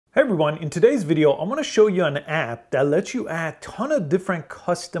Hey everyone, in today's video, I'm going to show you an app that lets you add a ton of different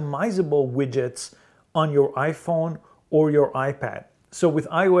customizable widgets on your iPhone or your iPad. So with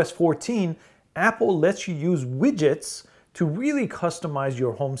iOS 14, Apple lets you use widgets to really customize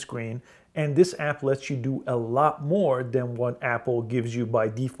your home screen, and this app lets you do a lot more than what Apple gives you by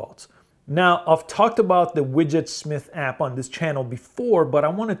default. Now, I've talked about the Widgetsmith app on this channel before, but I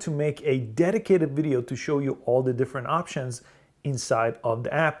wanted to make a dedicated video to show you all the different options inside of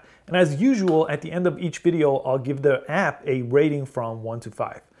the app. And as usual, at the end of each video, I'll give the app a rating from 1 to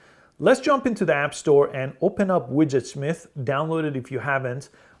 5. Let's jump into the App Store and open up Widgetsmith. Download it if you haven't.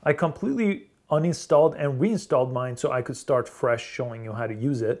 I completely uninstalled and reinstalled mine so I could start fresh showing you how to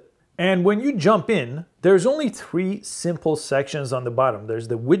use it. And when you jump in, there's only 3 simple sections on the bottom. There's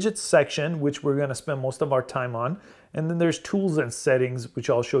the widgets section, which we're going to spend most of our time on. And then there's tools and settings,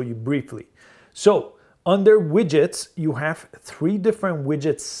 which I'll show you briefly. So under widgets, you have 3 different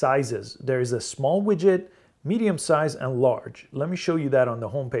widget sizes. There is a small widget, medium size, and large. Let me show you that on the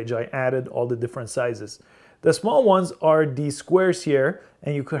home page. I added all the different sizes. The small ones are these squares here,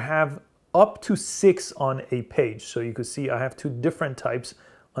 and you could have up to 6 on a page. So you could see I have 2 different types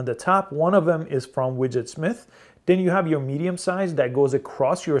on the top. One of them is from Widgetsmith. Then you have your medium size that goes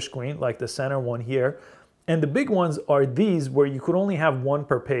across your screen, like the center one here. And the big ones are these, where you could only have 1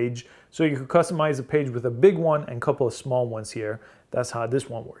 per page. So you could customize a page with a big one and a couple of small ones here. That's how this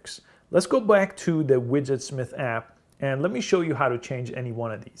one works. Let's go back to the Widgetsmith app and let me show you how to change any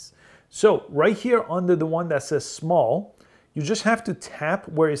one of these. So right here under the one that says small, you just have to tap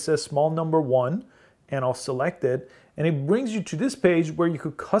where it says small number 1, and I'll select it. And it brings you to this page where you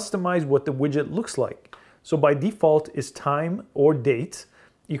could customize what the widget looks like. So by default is time or date.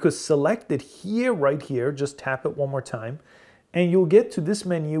 You could select it here, right here, just tap it one more time, and you'll get to this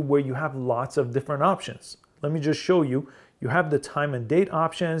menu where you have lots of different options. Let me just show you. You have the time and date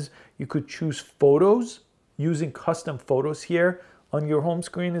options. You could choose photos. Using custom photos here on your home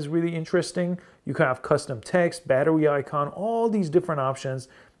screen is really interesting. You can have custom text, battery icon, all these different options.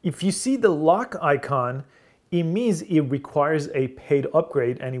 If you see the lock icon, it means it requires a paid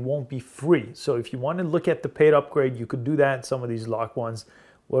upgrade and it won't be free. So if you want to look at the paid upgrade, you could do that. Some of these lock ones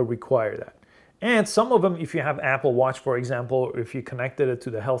will require that. And some of them, if you have Apple Watch, for example, or if you connected it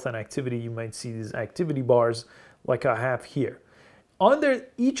to the health and activity, you might see these activity bars like I have here. Under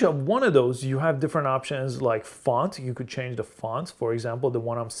each of one of those, you have different options like font. You could change the font. For example, the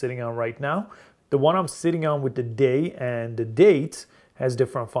one I'm sitting on right now, the one I'm sitting on with the day and the date has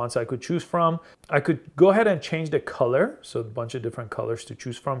different fonts I could choose from. I could go ahead and change the color. So a bunch of different colors to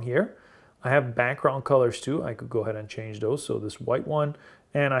choose from here. I have background colors too. I could go ahead and change those. So this white one,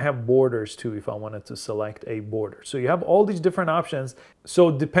 and I have borders too if I wanted to select a border. So you have all these different options. So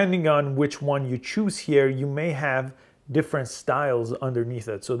depending on which one you choose here, you may have different styles underneath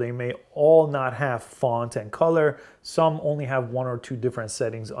it. So they may all not have font and color. Some only have 1 or 2 different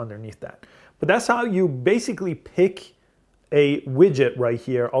settings underneath that. But that's how you basically pick a widget right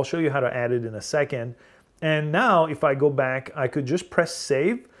here. I'll show you how to add it in a second. And now if I go back, I could just press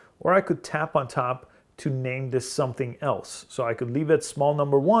save, or I could tap on top to name this something else. So I could leave it small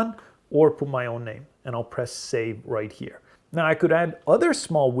number 1 or put my own name, and I'll press save right here. Now I could add other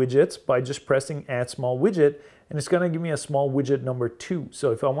small widgets by just pressing add small widget, and it's gonna give me a small widget number 2.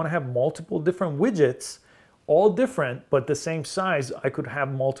 So if I wanna have multiple different widgets, all different but the same size, I could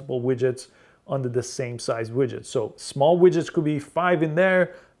have multiple widgets under the same size widget. So small widgets could be 5 in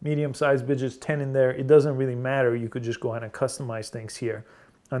there, medium sized widgets 10 in there. It doesn't really matter. You could just go ahead and customize things here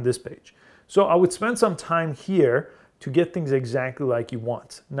on this page. So I would spend some time here to get things exactly like you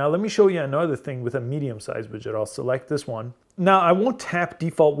want. Now let me show you another thing with a medium-sized widget. I'll select this one. Now I won't tap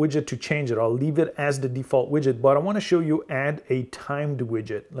default widget to change it. I'll leave it as the default widget, but I want to show you add a timed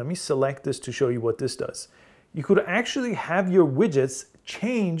widget. Let me select this to show you what this does. You could actually have your widgets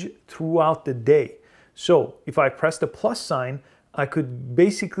change throughout the day. So if I press the plus sign, I could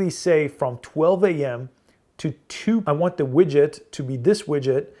basically say from 12 a.m. to 2, I want the widget to be this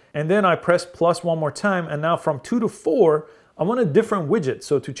widget, and then I press plus one more time, and now from 2 to 4, I want a different widget.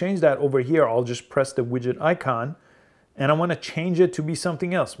 So to change that over here, I'll just press the widget icon, and I want to change it to be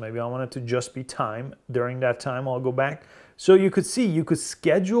something else. Maybe I want it to just be time. During that time, I'll go back. So you could see, you could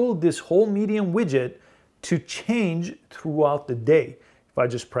schedule this whole medium widget to change throughout the day. If I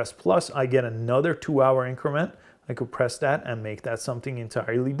just press plus, I get another 2-hour increment. I could press that and make that something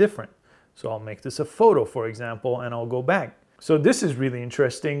entirely different. So I'll make this a photo, for example, and I'll go back. So this is really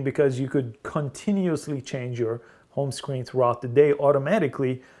interesting because you could continuously change your home screen throughout the day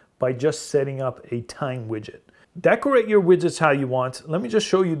automatically by just setting up a time widget. Decorate your widgets how you want. Let me just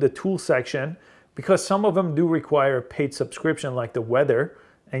show you the tool section because some of them do require a paid subscription like the weather,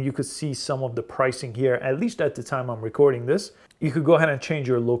 and you could see some of the pricing here, at least at the time I'm recording this. You could go ahead and change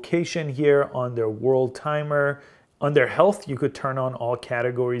your location here on their world timer. Under health, you could turn on all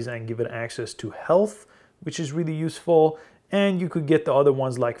categories and give it access to health, which is really useful. And you could get the other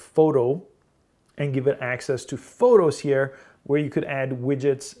ones like photo and give it access to photos here, where you could add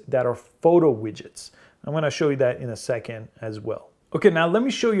widgets that are photo widgets. I'm going to show you that in a second as well. Okay, now let me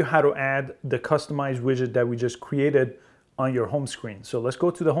show you how to add the customized widget that we just created on your home screen. So let's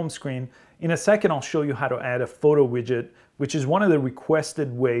go to the home screen. In a second, I'll show you how to add a photo widget, which is one of the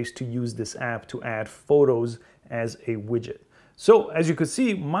requested ways to use this app to add photos as a widget. So as you can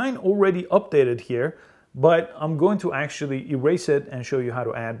see, mine already updated here, but I'm going to actually erase it and show you how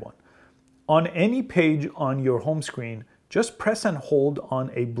to add one. On any page on your home screen, just press and hold on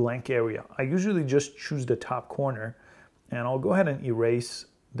a blank area. I usually just choose the top corner, and I'll go ahead and erase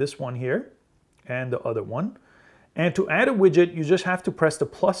this one here and the other one. And to add a widget, you just have to press the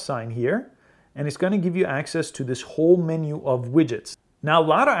plus sign here, and it's going to give you access to this whole menu of widgets. Now, a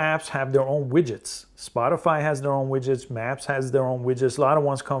lot of apps have their own widgets. Spotify has their own widgets, Maps has their own widgets. A lot of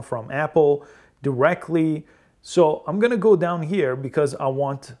ones come from Apple directly. So I'm going to go down here because I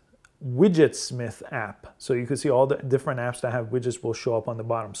want Widgetsmith app. So you can see all the different apps that have widgets will show up on the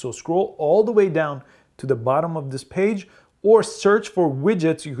bottom. So scroll all the way down to the bottom of this page, or search for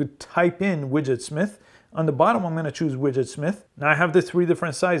widgets. You could type in Widgetsmith. On the bottom, I'm going to choose Widgetsmith. Now I have the 3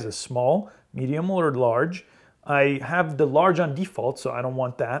 different sizes: small, medium, or large. I have the large on default, so I don't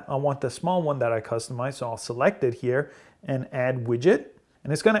want that. I want the small one that I customize, so I'll select it here and add widget.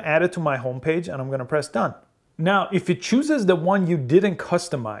 And it's going to add it to my home page, and I'm going to press done. Now, if it chooses the one you didn't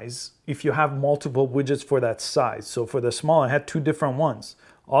customize, if you have multiple widgets for that size, so for the small, I had 2 different ones.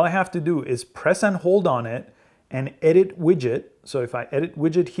 All I have to do is press and hold on it and edit widget. So if I edit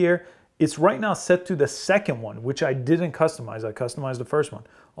widget here, it's right now set to the second one, which I didn't customize. I customized the first one.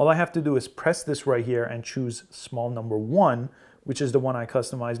 All I have to do is press this right here and choose small number 1, which is the one I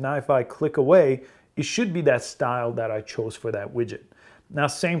customized. Now, if I click away, it should be that style that I chose for that widget. Now,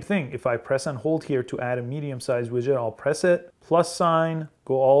 same thing, if I press and hold here to add a medium-sized widget, I'll press it, plus sign,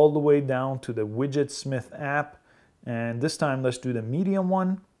 go all the way down to the Widgetsmith app, and this time let's do the medium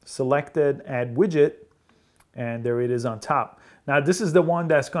one, selected, add widget, and there it is on top. Now, this is the one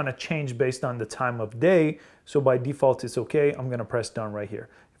that's going to change based on the time of day, so by default it's okay. I'm going to press done right here.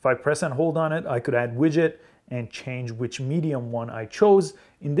 If I press and hold on it, I could add widget and change which medium one I chose.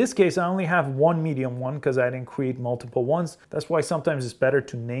 In this case, I only have one medium one because I didn't create multiple ones. That's why sometimes it's better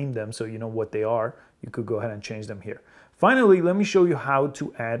to name them so you know what they are. You could go ahead and change them here. Finally, let me show you how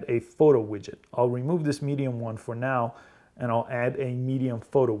to add a photo widget. I'll remove this medium one for now, and I'll add a medium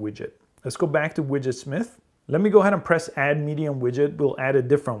photo widget. Let's go back to Widgetsmith. Let me go ahead and press Add Medium Widget. We'll add a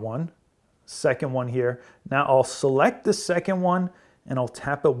different one, second one here. Now I'll select the second one, and I'll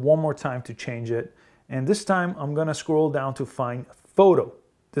tap it one more time to change it. And this time I'm going to scroll down to find photo.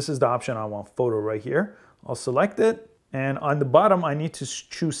 This is the option I want, photo right here. I'll select it, and on the bottom I need to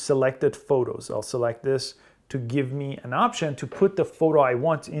choose selected photos. I'll select this to give me an option to put the photo I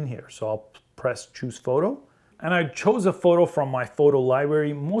want in here. So I'll press choose photo, and I chose a photo from my photo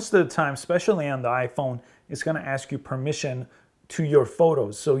library. Most of the time, especially on the iPhone, it's going to ask you permission to your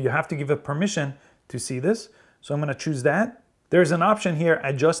photos. So you have to give it permission to see this. So I'm going to choose that. There's an option here,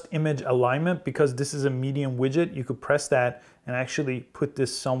 adjust image alignment, because this is a medium widget. You could press that and actually put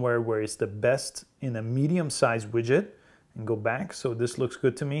this somewhere where it's the best in a medium size widget and go back. So this looks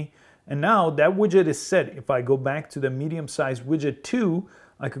good to me. And now that widget is set. If I go back to the medium size widget 2,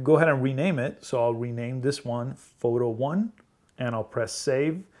 I could go ahead and rename it. So I'll rename this one photo 1, and I'll press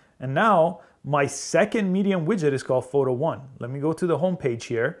save. And now my second medium widget is called photo 1. Let me go to the home page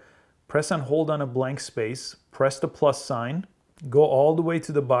here, press and hold on a blank space, press the plus sign, go all the way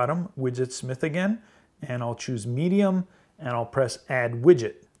to the bottom, Widgetsmith again, and I'll choose medium, and I'll press add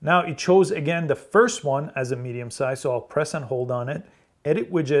widget. Now it chose again the first one as a medium size, so I'll press and hold on it,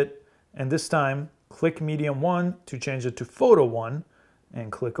 edit widget, and this time click medium 1 to change it to photo 1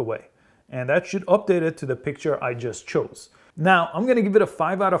 and click away. And that should update it to the picture I just chose. Now I'm going to give it a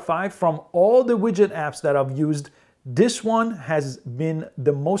 5 out of 5. From all the widget apps that I've used, this one has been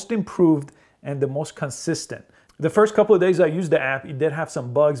the most improved and the most consistent. The first couple of days I used the app, it did have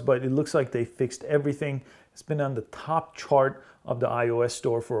some bugs, but it looks like they fixed everything. It's been on the top chart of the iOS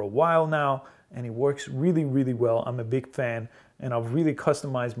store for a while now, and it works really, really well. I'm a big fan, and I've really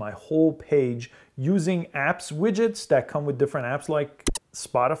customized my whole page using apps widgets that come with different apps like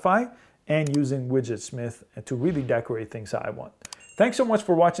Spotify, and using Widgetsmith to really decorate things how I want. Thanks so much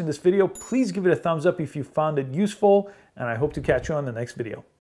for watching this video. Please give it a thumbs up if you found it useful, and I hope to catch you on the next video.